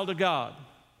reconciled to God.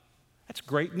 That's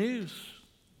great news.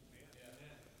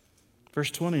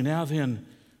 Verse 20, now then,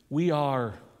 we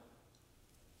are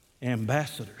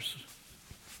ambassadors.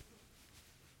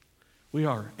 We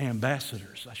are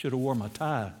ambassadors. I should have worn my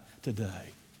tie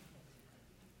today.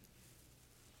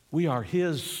 We are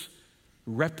his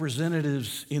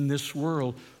representatives in this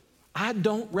world. I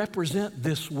don't represent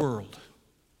this world.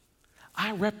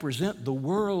 I represent the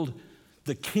world,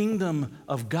 the kingdom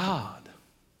of God.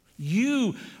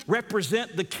 You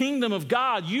represent the kingdom of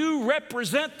God. You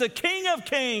represent the King of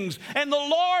Kings and the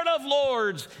Lord of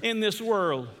Lords in this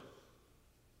world.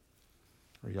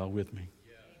 Are y'all with me?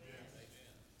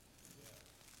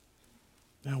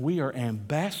 Now, we are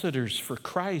ambassadors for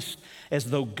Christ as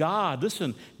though God,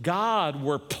 listen, God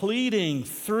were pleading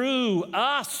through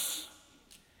us.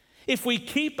 If we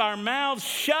keep our mouths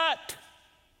shut,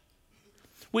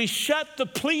 we shut the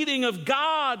pleading of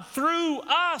God through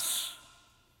us.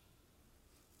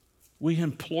 We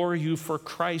implore you for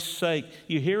Christ's sake.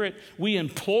 You hear it? We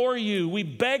implore you, we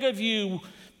beg of you,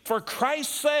 for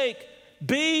Christ's sake,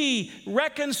 be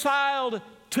reconciled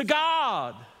to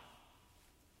God.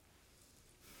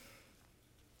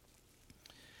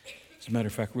 As a matter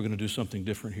of fact, we're going to do something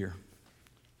different here.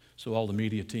 So all the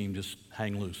media team, just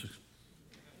hang loose.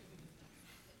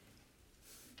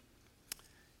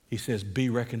 He says, be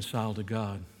reconciled to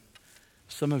God.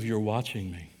 Some of you are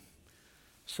watching me.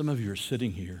 Some of you are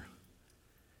sitting here,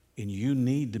 and you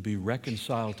need to be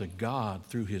reconciled to God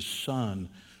through his Son,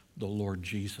 the Lord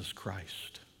Jesus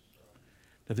Christ.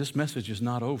 Now, this message is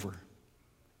not over,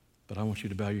 but I want you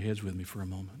to bow your heads with me for a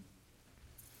moment.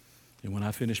 And when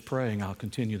I finish praying, I'll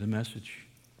continue the message.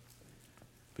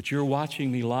 But you're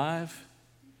watching me live.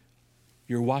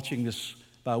 You're watching this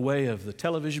by way of the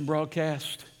television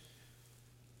broadcast.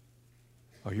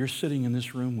 Or you're sitting in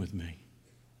this room with me.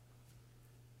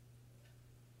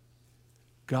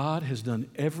 God has done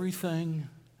everything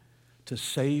to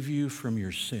save you from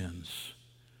your sins.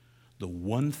 The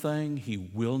one thing he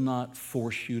will not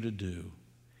force you to do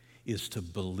is to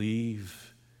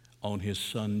believe on his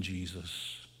Son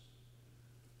Jesus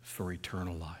for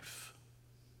eternal life.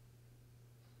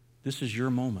 This is your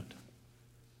moment.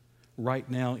 Right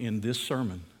now in this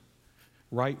sermon,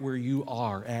 right where you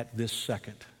are at this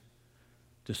second,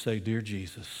 to say, dear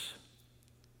Jesus,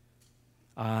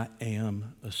 I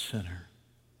am a sinner.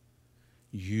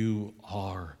 You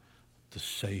are the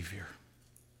Savior.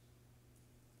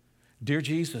 Dear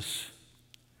Jesus,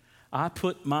 I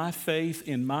put my faith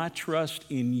and my trust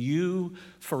in you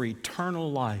for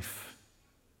eternal life,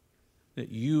 that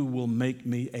you will make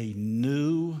me a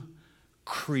new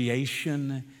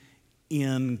creation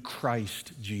in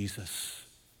Christ Jesus,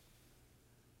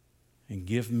 and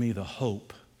give me the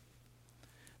hope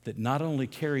that not only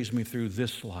carries me through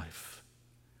this life,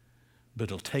 but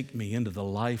it'll take me into the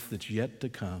life that's yet to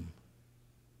come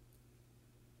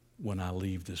when I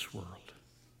leave this world.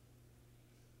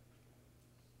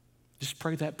 Just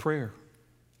pray that prayer.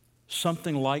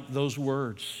 Something like those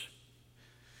words.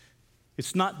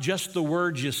 It's not just the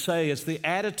words you say, it's the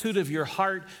attitude of your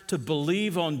heart to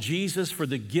believe on Jesus for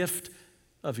the gift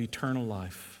of eternal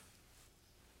life.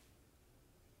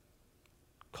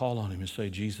 Call on him and say,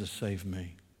 Jesus, save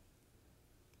me.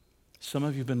 Some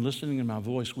of you have been listening to my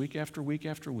voice week after week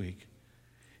after week,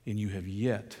 and you have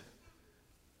yet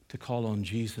to call on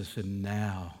Jesus, and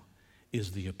now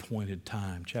is the appointed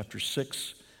time. Chapter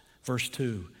 6, verse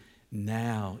 2,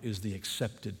 now is the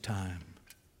accepted time.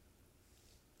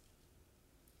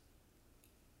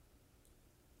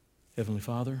 Heavenly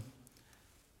Father,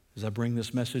 as I bring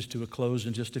this message to a close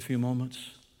in just a few moments,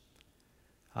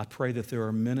 I pray that there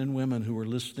are men and women who are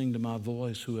listening to my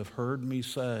voice who have heard me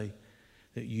say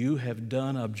that you have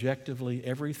done objectively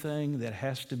everything that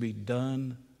has to be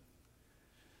done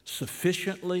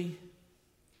sufficiently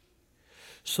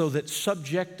so that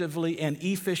subjectively and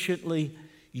efficiently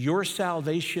your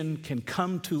salvation can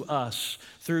come to us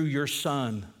through your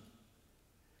Son.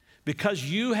 Because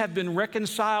you have been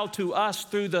reconciled to us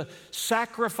through the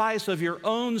sacrifice of your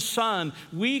own Son,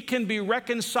 we can be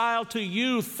reconciled to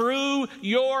you through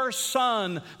your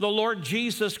Son, the Lord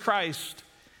Jesus Christ.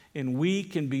 And we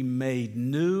can be made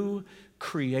new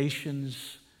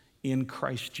creations in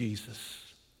Christ Jesus.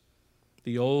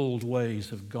 The old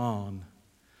ways have gone.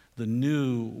 The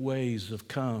new ways have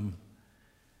come.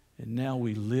 And now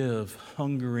we live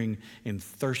hungering and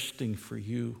thirsting for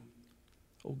you,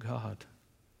 oh God.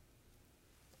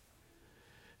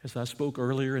 As I spoke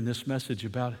earlier in this message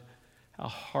about how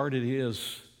hard it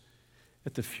is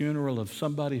at the funeral of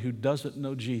somebody who doesn't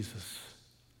know Jesus,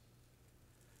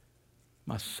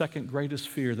 my second greatest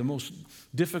fear, the most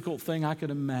difficult thing I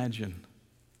could imagine,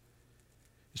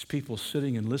 is people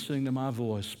sitting and listening to my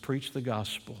voice preach the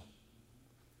gospel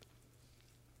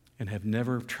and have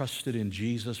never trusted in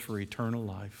Jesus for eternal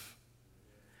life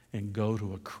and go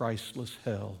to a Christless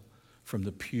hell from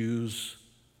the pews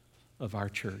of our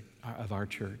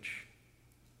church.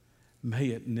 May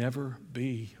it never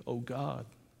be, oh God.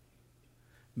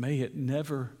 May it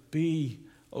never be,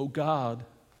 oh God.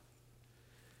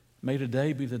 May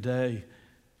today be the day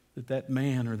that that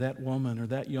man or that woman or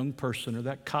that young person or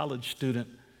that college student,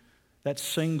 that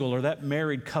single or that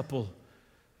married couple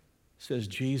says,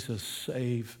 Jesus,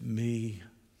 save me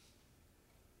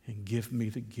and give me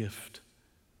the gift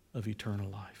of eternal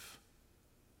life.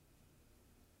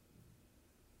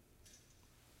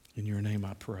 In your name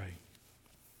I pray.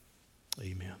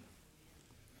 Amen.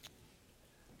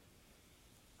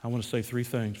 I want to say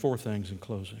four things in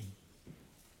closing.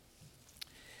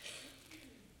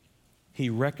 He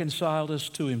reconciled us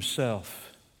to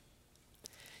himself.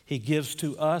 He gives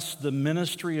to us the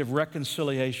ministry of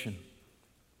reconciliation.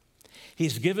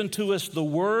 He's given to us the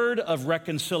word of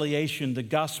reconciliation, the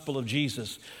gospel of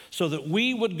Jesus, so that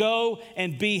we would go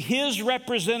and be his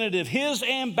representative, his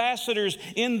ambassadors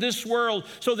in this world,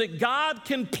 so that God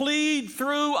can plead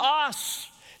through us.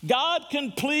 God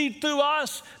can plead through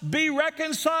us. Be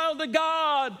reconciled to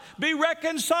God. Be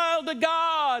reconciled to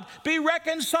God. Be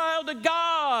reconciled to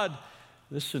God.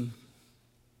 Listen,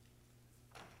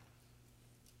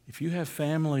 if you have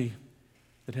family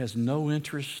that has no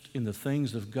interest in the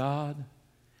things of God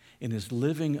and is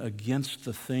living against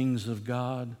the things of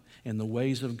God and the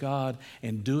ways of God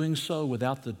and doing so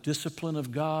without the discipline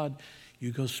of God,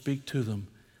 you go speak to them.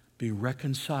 Be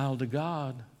reconciled to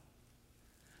God.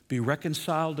 Be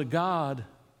reconciled to God.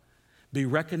 Be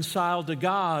reconciled to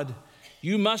God.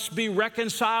 You must be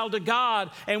reconciled to God.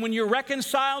 And when you're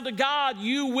reconciled to God,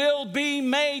 you will be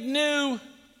made new.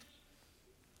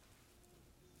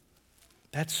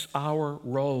 That's our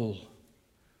role,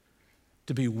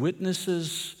 to be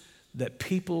witnesses that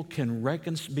people can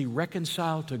be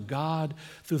reconciled to God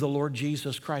through the Lord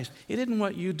Jesus Christ. It isn't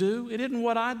what you do. It isn't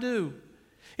what I do.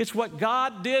 It's what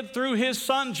God did through his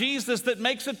Son, Jesus, that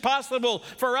makes it possible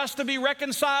for us to be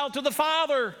reconciled to the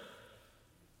Father.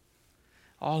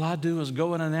 All I do is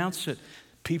go and announce it.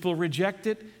 People reject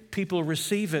it, people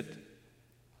receive it.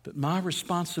 But my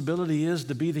responsibility is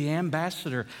to be the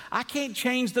ambassador. I can't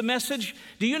change the message.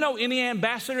 Do you know any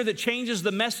ambassador that changes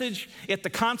the message at the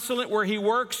consulate where he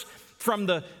works from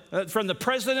the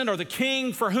president or the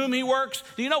king for whom he works?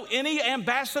 Do you know any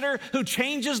ambassador who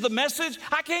changes the message?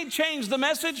 I can't change the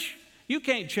message. You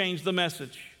can't change the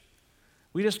message.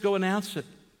 We just go announce it.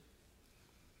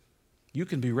 You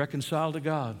can be reconciled to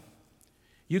God.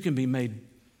 You can be made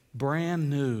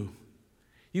brand new.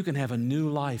 You can have a new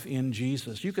life in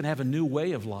Jesus. You can have a new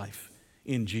way of life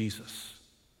in Jesus.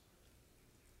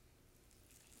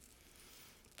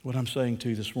 What I'm saying to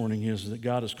you this morning is that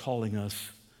God is calling us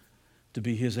to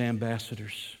be His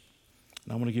ambassadors.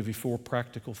 And I want to give you 4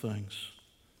 practical things.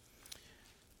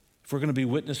 If we're going to be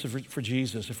witnesses for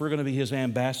Jesus, if we're going to be His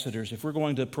ambassadors, if we're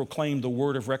going to proclaim the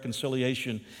word of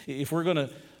reconciliation, if we're going to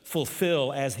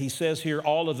fulfill, as He says here,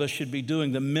 all of us should be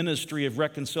doing the ministry of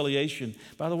reconciliation.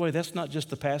 By the way, that's not just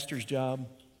the pastor's job.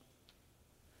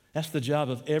 That's the job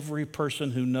of every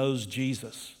person who knows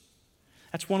Jesus.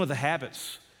 That's one of the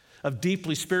habits of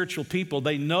deeply spiritual people.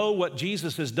 They know what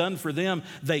Jesus has done for them.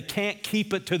 They can't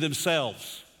keep it to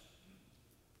themselves.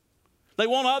 They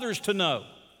want others to know.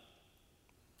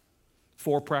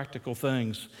 4 practical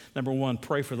things. Number 1,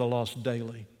 pray for the lost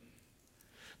daily.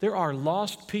 There are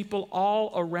lost people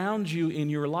all around you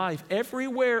in your life,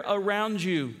 everywhere around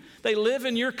you. They live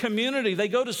in your community. They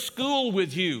go to school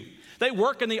with you. They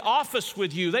work in the office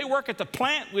with you. They work at the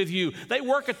plant with you. They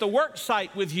work at the work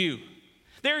site with you.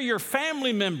 They're your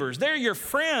family members. They're your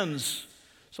friends.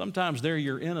 Sometimes they're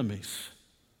your enemies.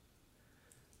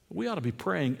 We ought to be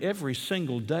praying every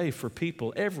single day for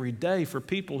people, every day for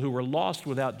people who are lost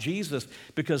without Jesus.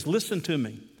 Because listen to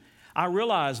me, I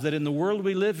realize that in the world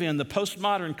we live in, the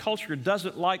postmodern culture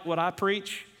doesn't like what I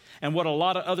preach and what a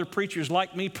lot of other preachers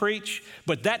like me preach,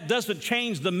 but that doesn't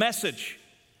change the message.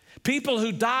 People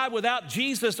who die without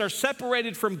Jesus are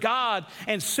separated from God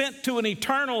and sent to an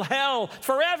eternal hell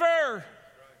forever.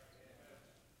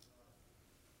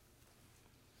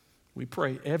 We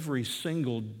pray every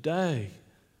single day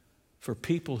for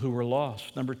people who are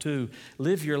lost. Number 2,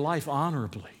 live your life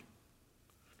honorably.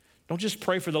 Don't just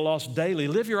pray for the lost daily.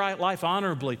 Live your life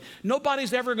honorably.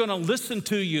 Nobody's ever going to listen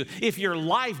to you if your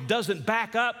life doesn't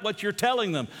back up what you're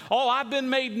telling them. Oh, I've been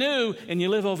made new, and you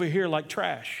live over here like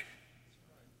trash.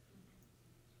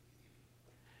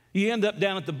 You end up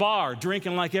down at the bar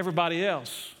drinking like everybody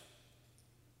else.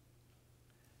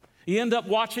 You end up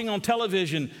watching on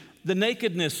television the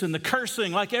nakedness and the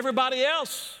cursing like everybody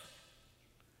else.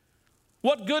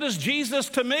 What good is Jesus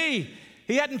to me?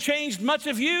 He hadn't changed much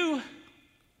of you.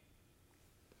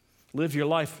 Live your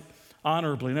life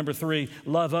honorably. Number 3,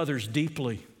 love others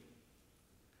deeply.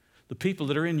 The people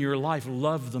that are in your life,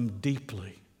 love them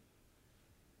deeply.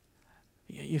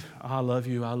 I love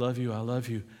you, I love you, I love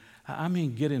you. I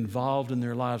mean, get involved in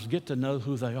their lives. Get to know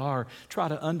who they are. Try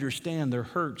to understand their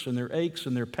hurts and their aches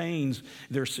and their pains,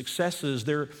 their successes,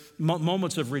 their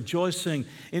moments of rejoicing.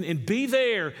 And be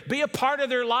there. Be a part of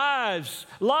their lives.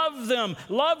 Love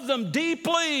them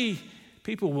deeply.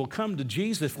 People will come to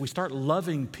Jesus if we start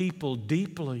loving people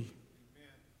deeply.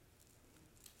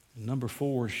 And number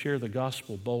 4, share the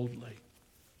gospel boldly.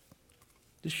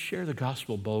 Just share the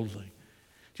gospel boldly.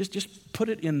 Just put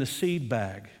it in the seed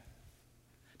bag.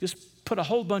 Just put a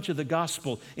whole bunch of the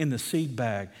gospel in the seed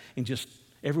bag and just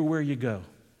everywhere you go.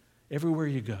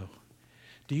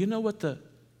 Do you know what the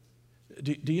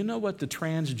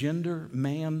transgender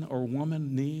man or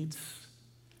woman needs?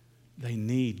 They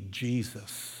need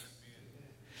Jesus.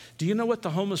 Do you know what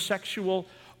the homosexual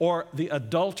or the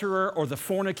adulterer or the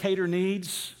fornicator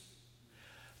needs?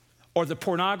 Or the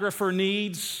pornographer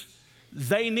needs?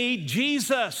 They need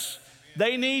Jesus.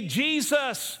 They need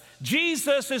Jesus.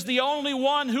 Jesus is the only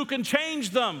one who can change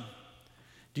them.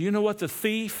 Do you know what the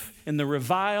thief and the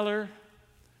reviler,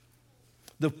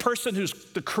 the person who's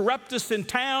the corruptest in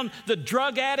town, the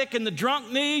drug addict and the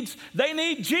drunk needs? They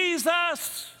need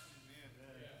Jesus.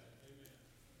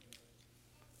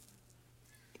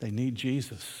 They need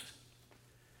Jesus.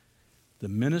 The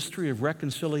ministry of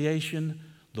reconciliation,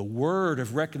 the word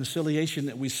of reconciliation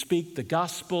that we speak, the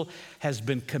gospel, has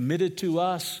been committed to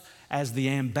us as the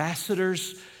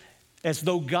ambassadors, as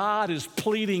though God is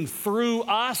pleading through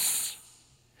us.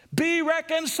 Be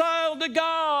reconciled to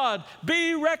God.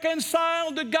 Be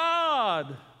reconciled to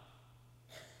God.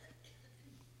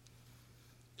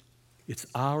 It's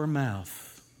our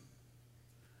mouth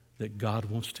that God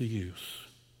wants to use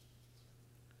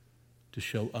to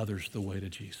show others the way to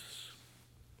Jesus.